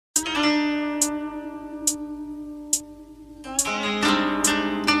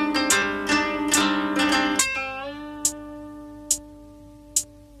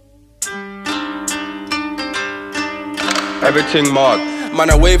everything mad. Man,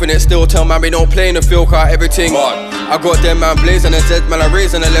 I waving it still, tell man we don't play in the field car, everything mad. I got them man blazing the Z, man I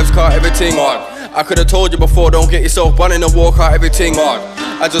raising the left car, everything mad. I could've told you before, don't get yourself bun in the walk car, everything mad.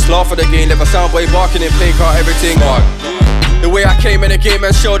 I just laugh at the game, never sound boy barking in play car, everything mad. The way I came in the game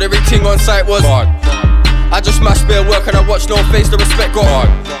and showed everything on sight was mad. I just smashed bare work and I watched no face, the respect got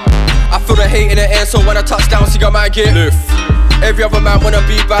hard. I feel the hate in the air, so when I touch down, see your man get lift. Every other man wanna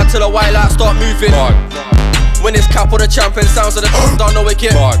be bad till the white light start moving. When it's Capo the champion, sounds of the don't know it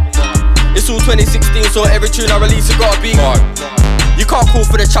get hard. It's all 2016, so every tune I release it gotta be hard. You can't call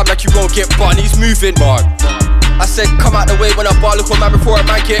for the champ like you won't get bun, he's moving hard. I said come out the way when I bar, look on man before a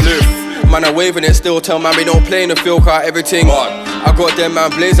man get lift. Man I waving it still, tell man we don't play in the field car, everything hard. I got them man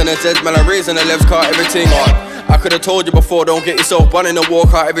blazing the Z, man I raising the left car, everything hard. I could've told you before, don't get yourself bun in the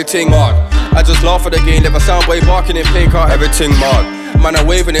walk car, everything hard. I just laugh at the game, never sound boy barking in play car, everything mad. Man I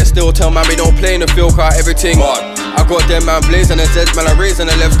waving it still, tell man we don't play in the field car, everything hard. I got them man blazing the Z, man I raising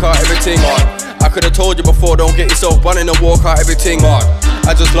the left car, everything hard. I could've told you before, don't get yourself bun in the walk car, everything hard.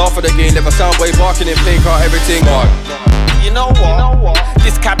 I just laugh at the game, never sound boy barking in play car, everything hard. You know what?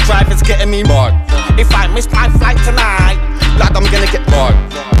 This cab driver's getting me mad. If I miss my flight tonight, lad, I'm gonna get mad.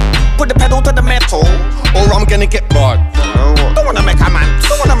 Put the pedal to the metal, or I'm gonna get mad. Don't wanna make a man,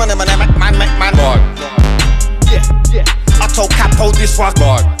 don't wanna make man mad. Yeah. I told Capo this was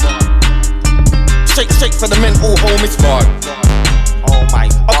mad. Shake for the mental home, it's mad. Oh my.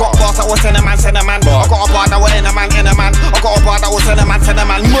 I got a bar that was in a man. I got a bar that was in a man. I got a bar that was in a man.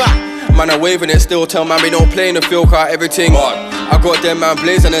 Man I waving it still, tell man we don't play in the field car, everything hard. I got them man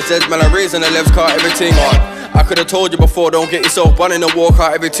blazing the Z, man I raising the left car, everything hard. I could've told you before, don't get yourself bun in the walk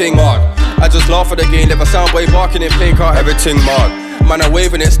car, everything hard. I just laugh at the game, never sound boy barking in play car, everything mad. Man I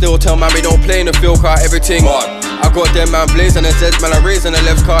waving it still, tell man we don't play in the field car, everything hard. I got them man blazing the Z, man I raising the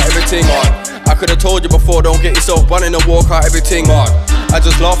left car, everything hard. I could've told you before, don't get yourself bun in the walk car, everything hard. I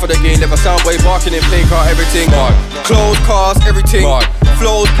just laugh at the game, never sound boy barking in play car, everything hard. Clothes, cars, everything hard.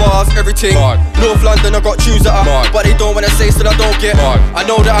 Flows, bars, everything hard. North London, I got tunes that are but they don't wanna say, so I don't get hard. I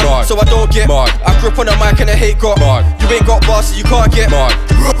know that I'm so I don't get hard. I grip on the mic and the hate got hard. You ain't got bars, so you can't get hard.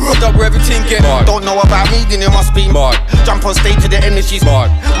 Double everything get hard. Don't know about me, then it must be mad. Jump on stage with the energy's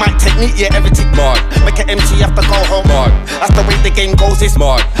mad. Mic technique, yeah, everything mad. Make it empty, have to go home mad. That's the way the game goes, it's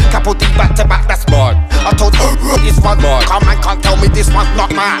mad. Capo D back to back, that's mad. I told this one mad. Come man, can't tell me this one's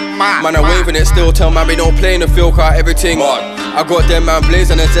not mad. Man I waving it still, tell man we don't play in the field car, everything mad. I got them man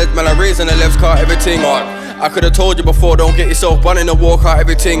blazing the Z, man I raising the left car, everything hard. I could've told you before, don't get yourself bun in the walk car,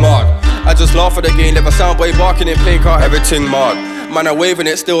 everything hard. I just laugh at the game, never sound boy barking in play car, everything mad. Man I waving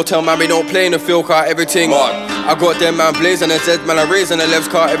it still, tell man we don't play in the field car, everything hard. I got them man blazing the Z, man I raising the left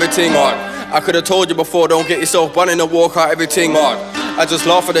car, everything hard. I could've told you before, don't get yourself bun in the walk car, everything hard. I just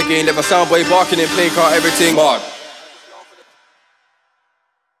laugh at the game, never sound boy barking in play car, everything hard.